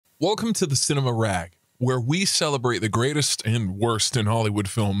Welcome to the Cinema Rag, where we celebrate the greatest and worst in Hollywood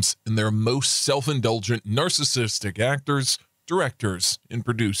films and their most self-indulgent, narcissistic actors, directors, and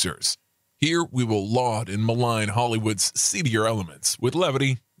producers. Here we will laud and malign Hollywood's seedier elements with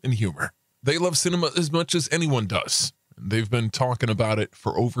levity and humor. They love cinema as much as anyone does, and they've been talking about it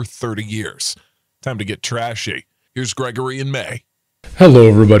for over 30 years. Time to get trashy. Here's Gregory and May. Hello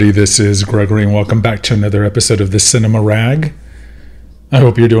everybody, this is Gregory and welcome back to another episode of the Cinema Rag. I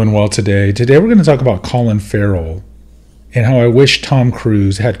hope you're doing well today. Today we're going to talk about Colin Ferrell and how I wish Tom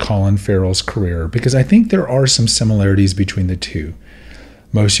Cruise had Colin Farrell's career, because I think there are some similarities between the two.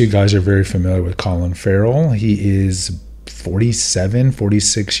 Most of you guys are very familiar with Colin Ferrell. He is 47,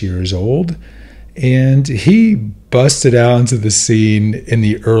 46 years old, and he busted out into the scene in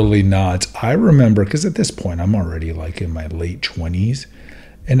the early noughts. I remember, because at this point I'm already like in my late 20s,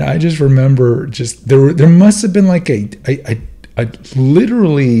 and I just remember there must have been like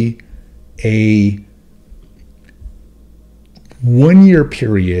literally a 1 year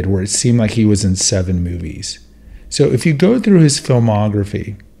period where it seemed like he was in 7 movies. So if you go through his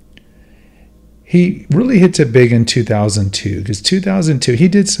filmography, he really hits it big in 2002, because 2002, he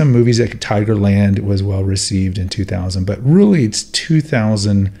did some movies like Tigerland was well received in 2000, but really it's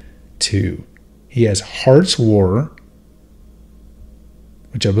 2002. He has Heart's War,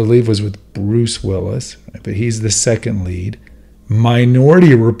 which I believe was with Bruce Willis, but he's the second lead.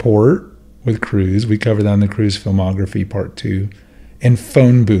 Minority Report with Cruise. We covered that in the Cruise filmography part 2. And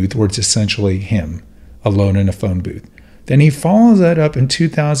Phone Booth, where it's essentially him alone in a phone booth. Then he follows that up in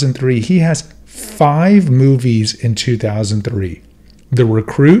 2003. He has 5 movies in 2003. The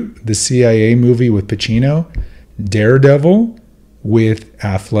Recruit, the CIA movie with Pacino. Daredevil with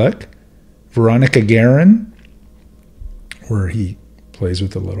Affleck. Veronica Guerin, where he plays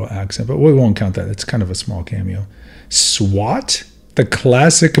with a little accent, but we won't count that. It's kind of a small cameo. SWAT, the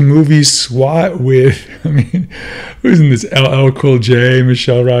classic movie SWAT with, who's in this? LL Cool J,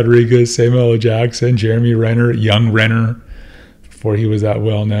 Michelle Rodriguez, Samuel L. Jackson, Jeremy Renner, young Renner, before he was that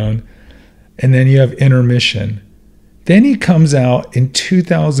well known. And then you have Intermission. Then he comes out in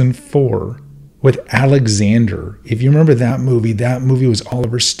 2004 with Alexander. If you remember that movie was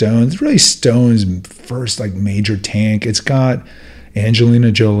Oliver Stone. It's really Stone's first major tank. It's got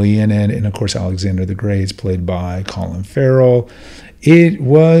Angelina Jolie in it, and of course Alexander the Great is played by Colin Farrell. It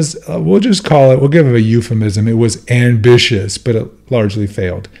was, we'll just call it, we'll give it a euphemism, it was ambitious, but it largely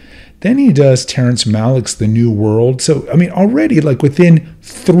failed. Then he does Terrence Malick's The New World. So, already within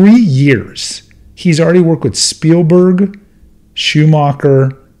 3 years, he's already worked with Spielberg,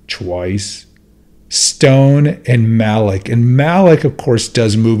 Schumacher, twice, Stone, and Malick. And Malick, of course,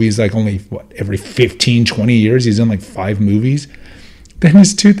 does movies only, every 15, 20 years. He's done 5 movies. Then in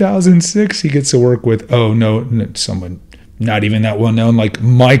 2006, he gets to work with, someone not even that well known, like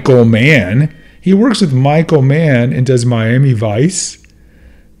Michael Mann. He works with Michael Mann and does Miami Vice,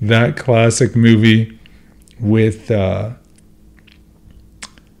 that classic movie with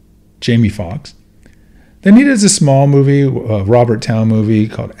Jamie Foxx. Then he does a small movie, a Robert Towne movie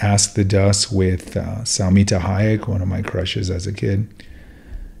called Ask the Dust with Salmita Hayek, one of my crushes as a kid.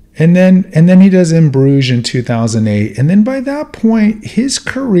 And then he does In Bruges in 2008. And then by that point, his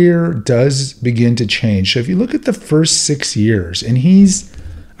career does begin to change. So if you look at the first 6 years, and he's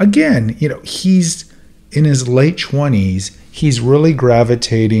in his late 20s, he's really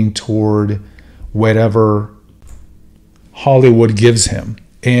gravitating toward whatever Hollywood gives him.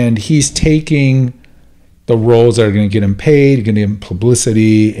 And he's taking the roles that are going to get him paid, going to get him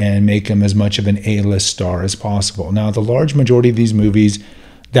publicity, and make him as much of an A-list star as possible. Now, the large majority of these movies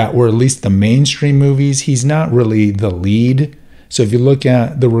that were at least the mainstream movies, he's not really the lead. So if you look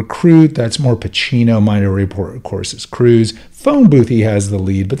at The Recruit, that's more Pacino. Minority Report, of course, is Cruise. Phone Booth, he has the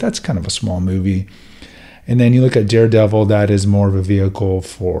lead, but that's kind of a small movie. And then you look at Daredevil, that is more of a vehicle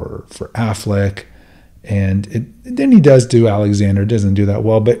for Affleck. And then he does do Alexander, doesn't do that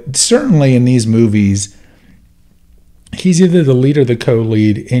well. But certainly in these movies, he's either the lead or the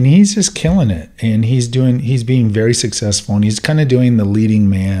co-lead, and he's just killing it. And he's being very successful, and he's kind of doing the leading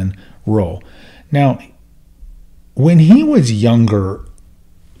man role. Now, when he was younger,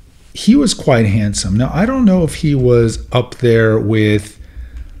 he was quite handsome. Now, I don't know if he was up there with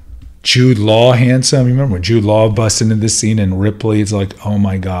Jude Law handsome. You remember when Jude Law busted into the scene in Ripley? It's like, oh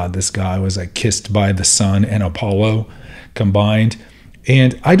my God, this guy was kissed by the sun and Apollo combined.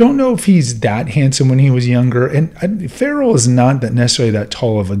 And I don't know if he's that handsome when he was younger. And Ferrell is not necessarily that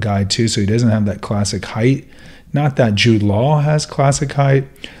tall of a guy too, so he doesn't have that classic height. Not that Jude Law has classic height.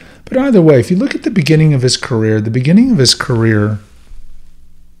 But either way, if you look at the beginning of his career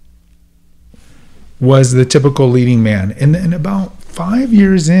was the typical leading man. And then about 5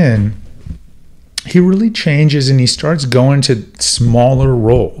 years in, he really changes and he starts going to smaller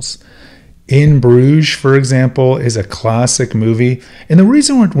roles. In Bruges, for example, is a classic movie. And the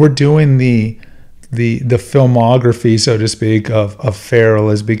reason we're doing the filmography, so to speak, of Ferrell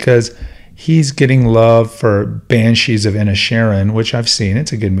is because he's getting love for Banshees of Inisherin, which I've seen.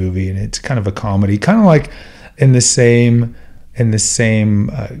 It's a good movie, and it's kind of a comedy, kind of like in the same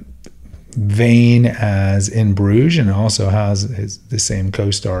vein as In Bruges, and also has the same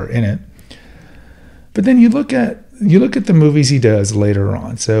co-star in it. But then you look at the movies he does later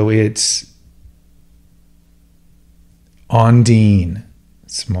on. So it's Ondine,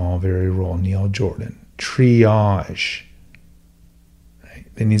 small, very role, Neil Jordan. Triage. Right?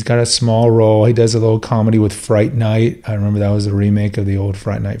 Then he's got a small role. He does a little comedy with Fright Night. I remember that was a remake of the old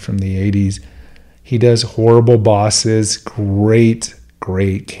Fright Night from the 80s. He does Horrible Bosses. Great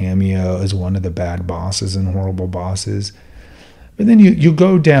cameo as one of the bad bosses in Horrible Bosses. But then you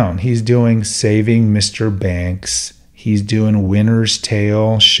go down. He's doing Saving Mr. Banks. He's doing Winter's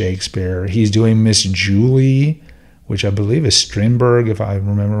Tale, Shakespeare. He's doing Miss Julie, which I believe is Strindberg, if I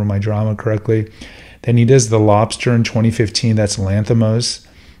remember my drama correctly. Then he does The Lobster in 2015. That's Lanthimos.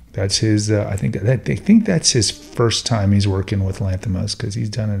 That's his. I think that's his first time he's working with Lanthimos, because he's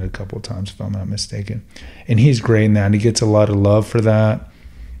done it a couple of times, if I'm not mistaken. And he's great in that. He gets a lot of love for that.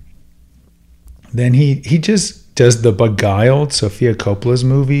 Then he just does the Beguiled, Sofia Coppola's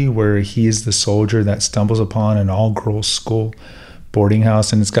movie, where he is the soldier that stumbles upon an all-girls school boarding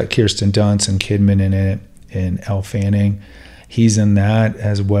house, and it's got Kirsten Dunst and Kidman in it, and Elle Fanning. He's in that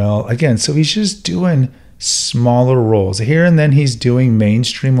as well. Again, so he's just doing smaller roles here, and then he's doing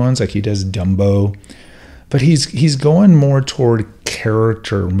mainstream ones, like he does Dumbo. But he's going more toward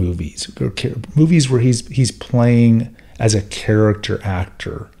character movies, or movies where he's playing as a character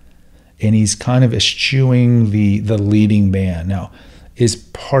actor. And he's kind of eschewing the leading man. Now, is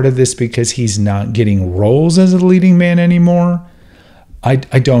part of this because he's not getting roles as a leading man anymore? I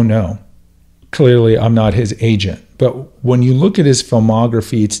don't know. Clearly, I'm not his agent. But when you look at his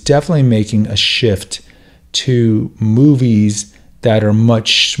filmography, it's definitely making a shift to movies that are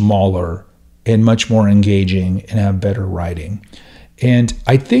much smaller and much more engaging and have better writing. And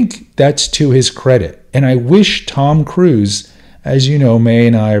I think that's to his credit. And I wish Tom Cruise... As you know, May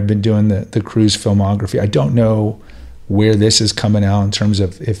and I have been doing the Cruise filmography. I don't know where this is coming out in terms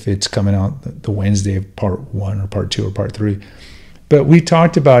of if it's coming out the Wednesday of part 1 or part 2 or part 3. But we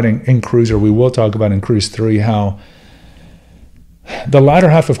talked about in Cruise, or we will talk about in Cruise 3, how the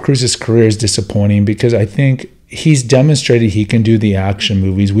latter half of Cruise's career is disappointing, because I think he's demonstrated he can do the action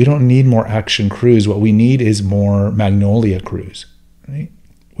movies. We don't need more action Cruise. What we need is more Magnolia Cruise. Right?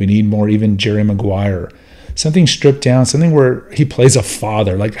 We need more even Jerry Maguire. Something stripped down, something where he plays a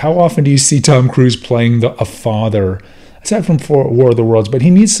father. Like, how often do you see Tom Cruise playing a father, aside from War of the Worlds? But he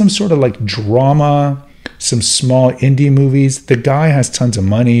needs some sort of like drama, some small indie movies. The guy has tons of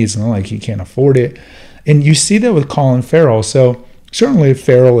money. It's not like he can't afford it. And you see that with Colin Ferrell. So certainly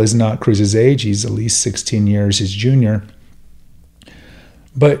Ferrell is not Cruise's age. He's at least 16 years his junior.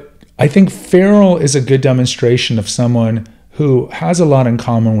 But I think Ferrell is a good demonstration of someone who has a lot in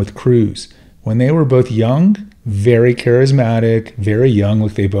common with Cruise. When they were both young, very charismatic, very young,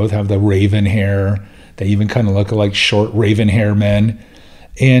 like they both have the raven hair. They even kind of look like short raven hair men.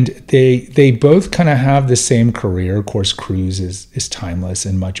 And they both kind of have the same career. Of course, Cruise is timeless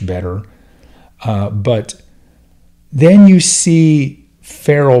and much better. But then you see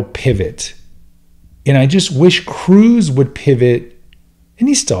Ferrell pivot. And I just wish Cruise would pivot. And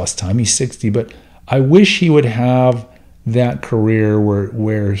he still has time. He's 60. But I wish he would have that career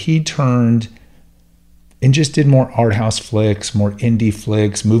where he turned and just did more art house flicks, more indie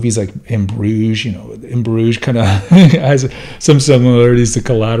flicks, movies like In Bruges. In Bruges kind of has some similarities to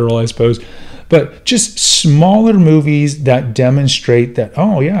Collateral, I suppose. But just smaller movies that demonstrate that,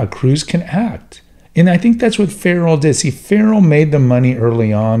 oh yeah, Cruise can act. And I think that's what Ferrell did. See, Ferrell made the money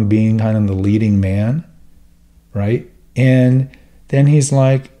early on being kind of the leading man, right? And then he's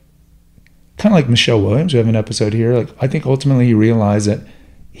like, kind of like Michelle Williams, we have an episode here. Like, I think ultimately he realized that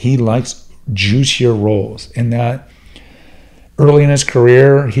he likes juicier roles, and that early in his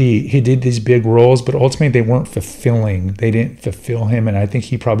career he did these big roles, but ultimately they weren't fulfilling. They didn't fulfill him, and I think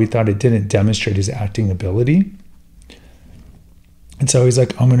he probably thought it didn't demonstrate his acting ability. And so he's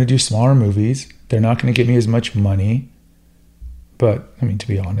like, I'm going to do smaller movies. They're not going to get me as much money. But, I mean, to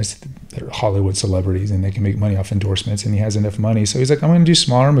be honest, they're Hollywood celebrities and they can make money off endorsements, and he has enough money. So he's like, I'm going to do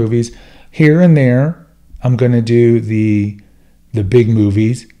smaller movies. Here and there, I'm going to do the big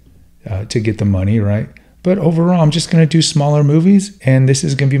movies to get the money, right? But overall, I'm just going to do smaller movies, and this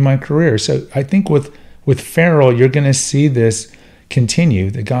is going to be my career. So I think with Ferrell, you're going to see this continue.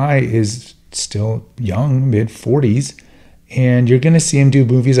 The guy is still young, mid-40s, and you're going to see him do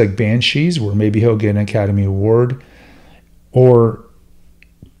movies like Banshees, where maybe he'll get an Academy Award, or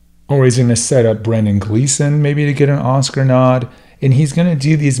he's going to set up Brendan Gleeson maybe to get an Oscar nod, and he's going to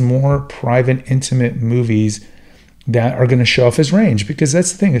do these more private, intimate movies that are going to show off his range, because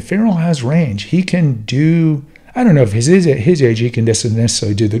that's the thing. If Ferrell has range, he can do, I don't know if at his age he can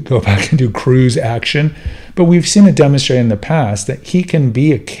necessarily go back and do cruise action, but we've seen it demonstrated in the past that he can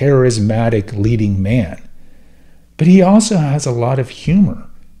be a charismatic leading man. But he also has a lot of humor.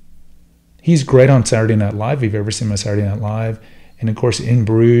 He's great on Saturday Night Live. If you've ever seen him on Saturday Night Live, and of course In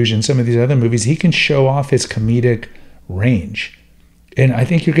Bruges and some of these other movies, he can show off his comedic range. And I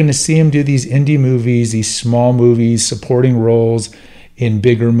think you're going to see him do these indie movies, these small movies, supporting roles in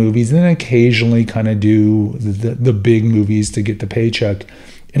bigger movies, and then occasionally kind of do the big movies to get the paycheck.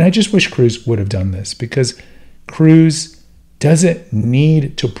 And I just wish Cruise would have done this, because Cruise doesn't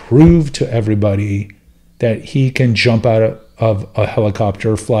need to prove to everybody that he can jump out of a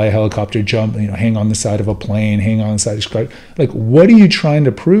helicopter, fly a helicopter, jump, hang on the side of a plane, hang on the side of a skylight. Like, what are you trying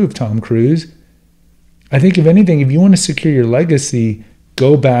to prove, Tom Cruise? I think if anything, if you want to secure your legacy,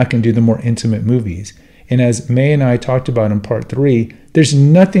 go back and do the more intimate movies. And as May and I talked about in part 3, there's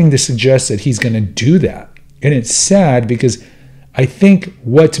nothing to suggest that he's going to do that. And it's sad, because I think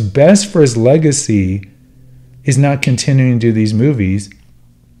what's best for his legacy is not continuing to do these movies.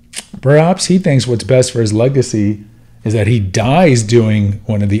 Perhaps he thinks what's best for his legacy is that he dies doing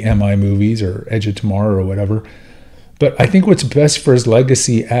one of the MI movies or Edge of Tomorrow or whatever. But I think what's best for his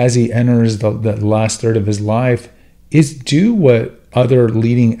legacy as he enters the last third of his life is do what other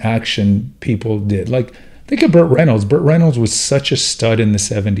leading action people did. Like, think of Burt Reynolds. Burt Reynolds was such a stud in the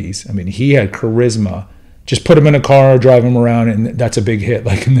 70s. I mean, he had charisma. Just put him in a car, drive him around, and that's a big hit,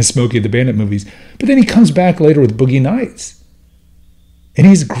 like in the Smokey the Bandit movies. But then he comes back later with Boogie Nights. And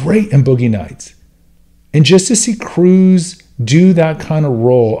he's great in Boogie Nights. And just to see Cruise do that kind of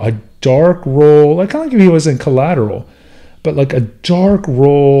role, a dark role, like kind of like if he was in Collateral, but like a dark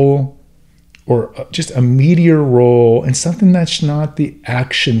role or just a meteor role and something that's not the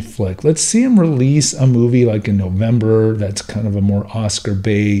action flick. Let's see him release a movie like in November that's kind of a more Oscar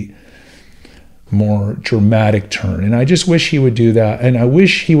bait, more dramatic turn. And I just wish he would do that. And I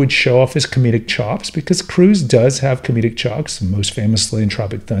wish he would show off his comedic chops, because Cruise does have comedic chops, most famously in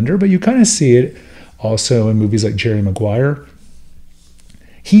Tropic Thunder, but you kind of see it also in movies like Jerry Maguire.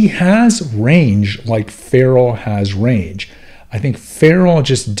 He has range like Ferrell has range. I think Ferrell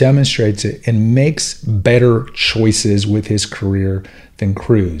just demonstrates it and makes better choices with his career than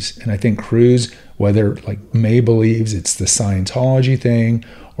Cruise. And I think Cruise, whether like May believes it's the Scientology thing,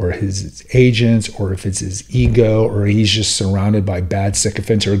 or his agents, or if it's his ego, or he's just surrounded by bad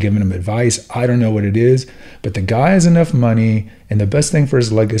sycophants who are giving him advice, I don't know what it is, but the guy has enough money, and the best thing for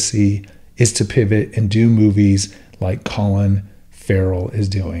his legacy is to pivot and do movies like Colin Ferrell is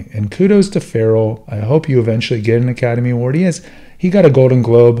doing. And kudos to Ferrell. I hope you eventually get an Academy Award. He got a Golden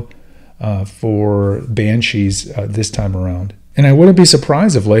Globe for Banshees this time around. And I wouldn't be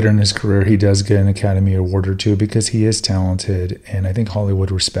surprised if later in his career he does get an Academy Award or two, because he is talented, and I think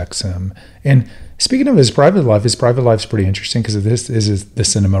Hollywood respects him. And speaking of his private life's pretty interesting, because this is the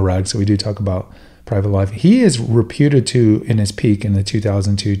cinema rag, so we do talk about private life. He is reputed to, in his peak in the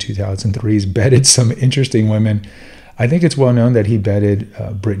 2002, 2003s, bedded some interesting women. I think it's well known that he bedded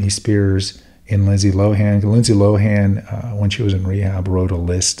Britney Spears and Lindsay Lohan. Lindsay Lohan, when she was in rehab, wrote a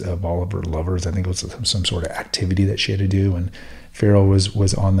list of all of her lovers. I think it was some sort of activity that she had to do, and Ferrell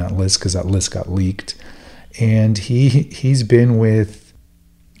was on that list because that list got leaked. And he's been with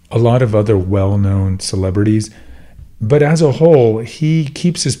a lot of other well-known celebrities, but as a whole, he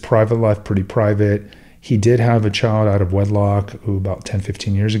keeps his private life pretty private. He did have a child out of wedlock about 10,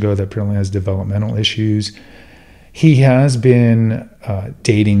 15 years ago that apparently has developmental issues. He has been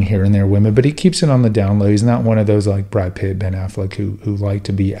dating here and there women, but he keeps it on the down low. He's not one of those like Brad Pitt, Ben Affleck, who like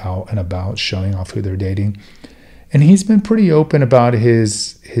to be out and about showing off who they're dating. And he's been pretty open about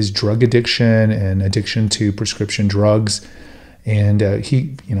his drug addiction and addiction to prescription drugs. And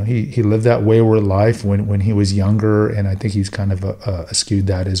he lived that wayward life when he was younger, and I think he's kind of eschewed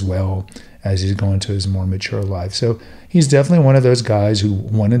that as well as he's going to his more mature life. So he's definitely one of those guys who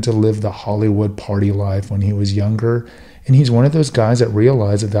wanted to live the Hollywood party life when he was younger, and he's one of those guys that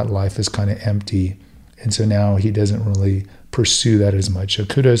realized that life is kind of empty, and so now he doesn't really pursue that as much. So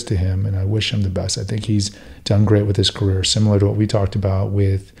kudos to him, and I wish him the best. I think he's done great with his career, similar to what we talked about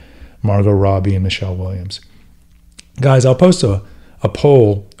with Margot Robbie and Michelle Williams. Guys, I'll post a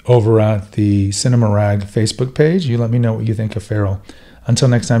poll over at the Cinema Rag Facebook page. You let me know what you think of Ferrell. Until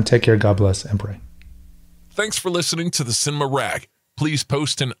next time, take care, God bless, and pray. Thanks for listening to the Cinema Rag. please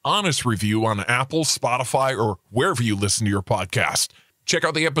post an honest review on Apple, Spotify, or wherever you listen to your podcast. Check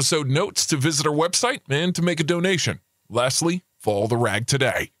out the episode notes to visit our website and to make a donation. Lastly, follow the rag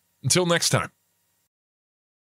today. Until next time.